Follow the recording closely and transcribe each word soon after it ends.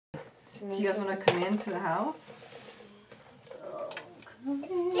Do you guys want to come into the house? Oh,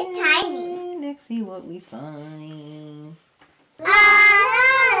 it's so tiny. Let's see what we find. La la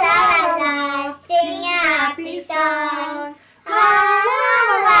la la, sing a happy song. La la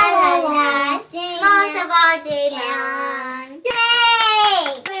la la la, sing Smurfs all day long.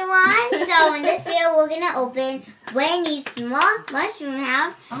 Yay! Everyone, so in this video we're gonna open Brainy's Smurfs Mushroom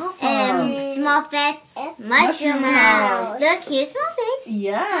House and Smurfette's Mushroom House. Look, here's Smurfette.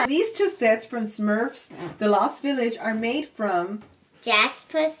 Yeah, these two sets from Smurfs The Lost Village are made from Jack's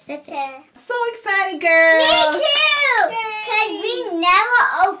Pacific. So excited, girls! Me too! Because we never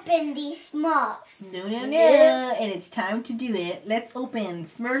opened these Smurfs. No. And it's time to do it. Let's open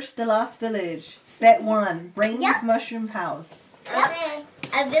Smurfs The Lost Village, Set 1, Brainy's Mushroom House. Okay.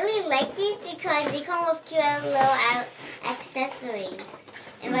 I really like these because they come with cute little accessories.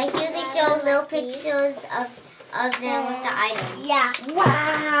 And right here they show little pictures of them with the items. Yeah.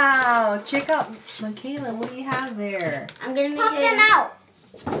 Wow! Check out, Michaela, what do you have there? I'm going to make them out.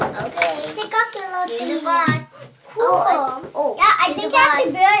 Okay. Take off your little thing. Here's the box. Cool. Yeah, I think I have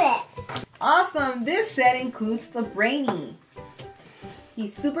to build it. Awesome. This set includes the Brainy.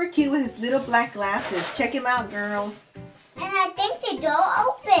 He's super cute with his little black glasses. Check him out, girls. And I think the door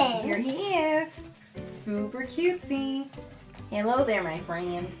opens. Here he is. Super cutesy. Hello there, my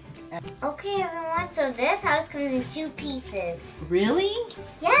friend. Okay, everyone. So this house comes in 2 pieces. Really?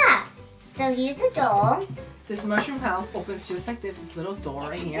 Yeah. So here's the door. This mushroom house opens just like this little door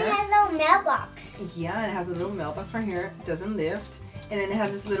right here. It has a little mailbox. Yeah, it has a little mailbox right here. It doesn't lift. And then it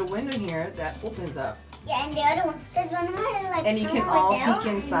has this little window here that opens up. Yeah, and the other one. There's one more like. And you can all peek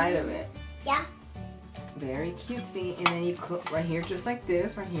inside of it. Yeah. Very cutesy. And then you clip right here, just like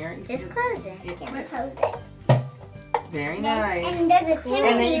this, right here. Just close it. It clips. Close it. Very nice. And there's a chimney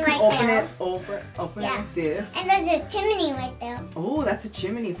and then you can right open there. it open it like this. And there's a chimney right there. Oh, that's a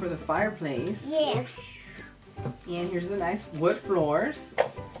chimney for the fireplace. Yeah. And here's the nice wood floors.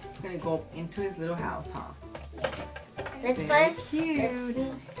 It's gonna go into his little house, huh? Very cute. Let's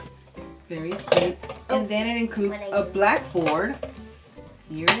see. Very cute. And then it includes a blackboard.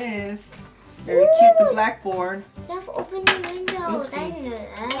 Here it is. Very cute, the blackboard. You have to open the windows. Oopsie. I didn't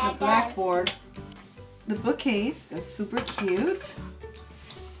know that. The blackboard. The bookcase, that's super cute.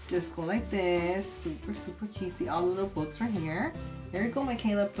 Just go like this. Super cute. See all the little books right here. There you go,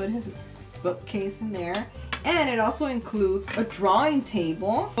 Michaela. Put his bookcase in there. And it also includes a drawing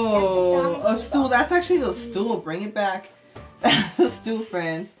table. Oh, a stool. That's actually the stool. Bring it back. That's the stool,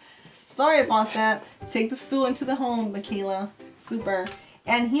 friends. Sorry about that. Take the stool into the home, Michaela. Super.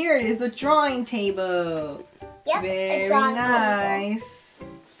 And here it is, a drawing table. Yep, very nice.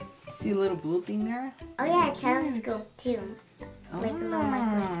 See a little blue thing there? Oh yeah, a telescope too. Like a little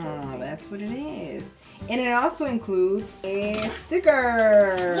microscope. That's what it is. And it also includes a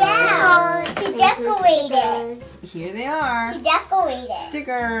sticker. Yeah, to decorate it. Here they are. To decorate it.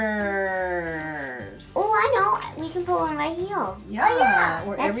 Stickers. Oh, I know. We can put one right here. Yeah, oh, yeah.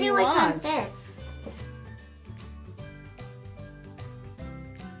 Wherever Let's see you which want. one fits.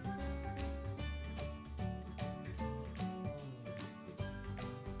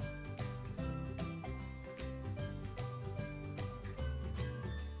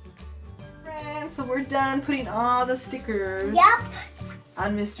 So we're done putting all the stickers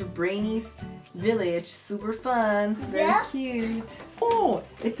on Mr. Brainy's village. Super fun. Very cute. Oh,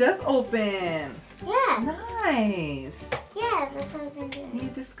 it does open. Yeah. Nice. Yeah, that's what I've been doing. New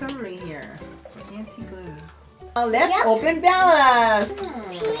discovery here for anti-glue. Oh, let's open Bella's.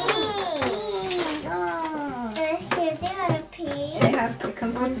 Here's the other piece. It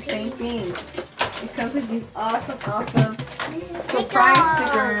comes with the same thing. It comes with these awesome surprise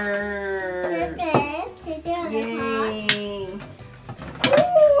stickers. Yay!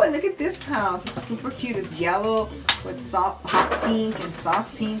 Ooh, and look at this house. It's super cute. It's yellow with hot pink and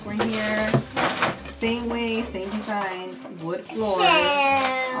soft pink right here. Same way, same design. Wood floors.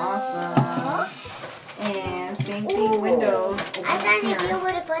 Awesome. And same thing, windows. I found a new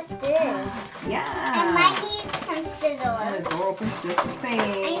way to put this. Yeah. I might need some scissors. And the door opens just the same. I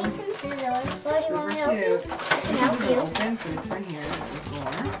need some scissors. So do you want me to Super open? cute. I can help you. Open, put it right here on the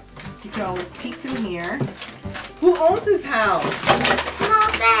floor. You can always peek through here. Who owns this house?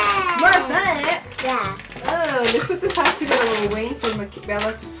 Smurfette. Smurfette? Yeah. Oh, let's put this house together. We're waiting for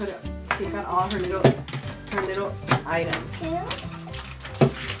Bella to take out all her little items. And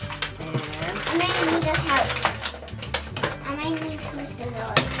I might need help. I might need some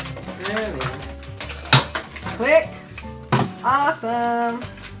scissors. really, click. Awesome.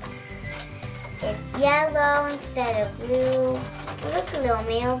 It's yellow instead of blue. Look, a little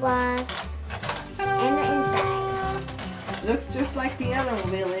mailbox. And the inside. Looks just like the other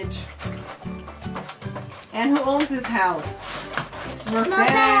village. And who owns this house?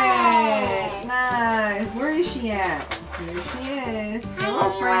 Smurfette. Nice. Where is she at? Here she is.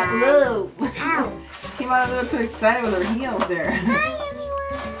 Hello, friend. Whoa. Ow. Came out a little too excited with her heels there. Hi, everyone.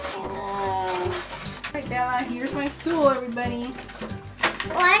 Alright, Bella, here's my stool, everybody.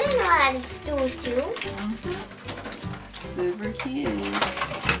 Oh, I didn't know how to stool too. Super cute.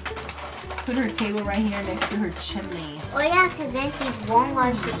 Put her table right here next to her chimney. Oh yeah, because then she's warm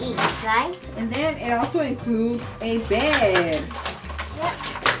while she eats, right? And then it also includes a bed. Yep.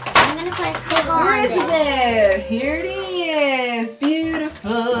 I'm going to put a sticker on Where is the this. bed? Here it is.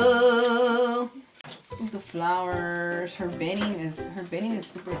 Beautiful. The flowers. Her bedding is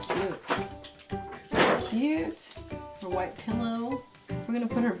super cute. Cute. Her white pillow. We're gonna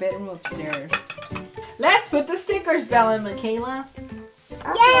put her bedroom upstairs. Let's put the stickers, Bella and Michaela.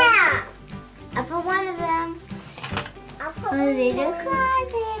 Okay. Yeah! I put one of them. I'll put a little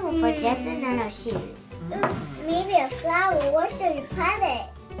closet. We'll put dresses and our shoes. Maybe a flower. Where should we put it?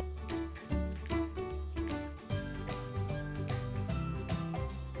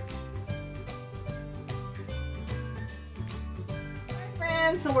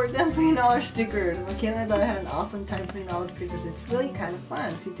 Friends, so we're done putting all our stickers. Michaela and Bella had an awesome time putting all the stickers. It's really kind of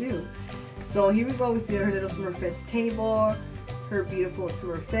fun to do. So here we go. We see her little Smurfette's table, her beautiful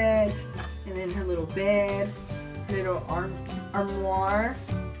Smurfette, and then her little bed, her little armoire,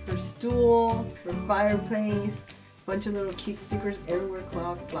 her stool, her fireplace, a bunch of little cute stickers everywhere,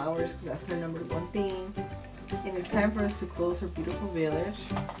 clock, flowers, because that's her #1 thing. And it's time for us to close her beautiful village.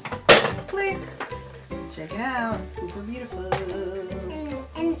 Click! Check it out. It's super beautiful.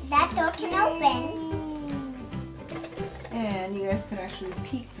 And that door can open. And you guys can actually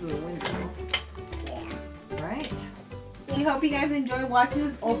peek through a window. Yeah. Right? We hope you guys enjoy watching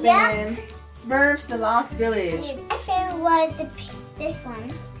us open Yep. Smurfs the Lost Village. My favorite was this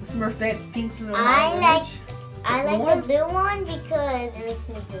one. Smurfette's Pink Little I Village. like the blue one because it makes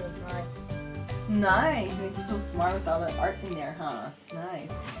me feel smart. Nice. It makes you feel smart with all that art in there, huh? Nice.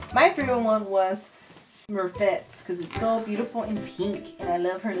 My favorite one was Smurfette's because it's so beautiful and pink, and I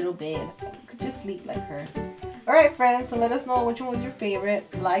love her little bed. I could just sleep like her. Alright friends, so let us know which one was your favorite.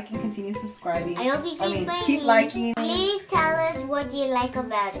 Like and continue subscribing. I hope you keep liking. Please tell us what you like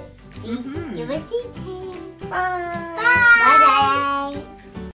about it. Please give us details. Bye. Bye. Bye.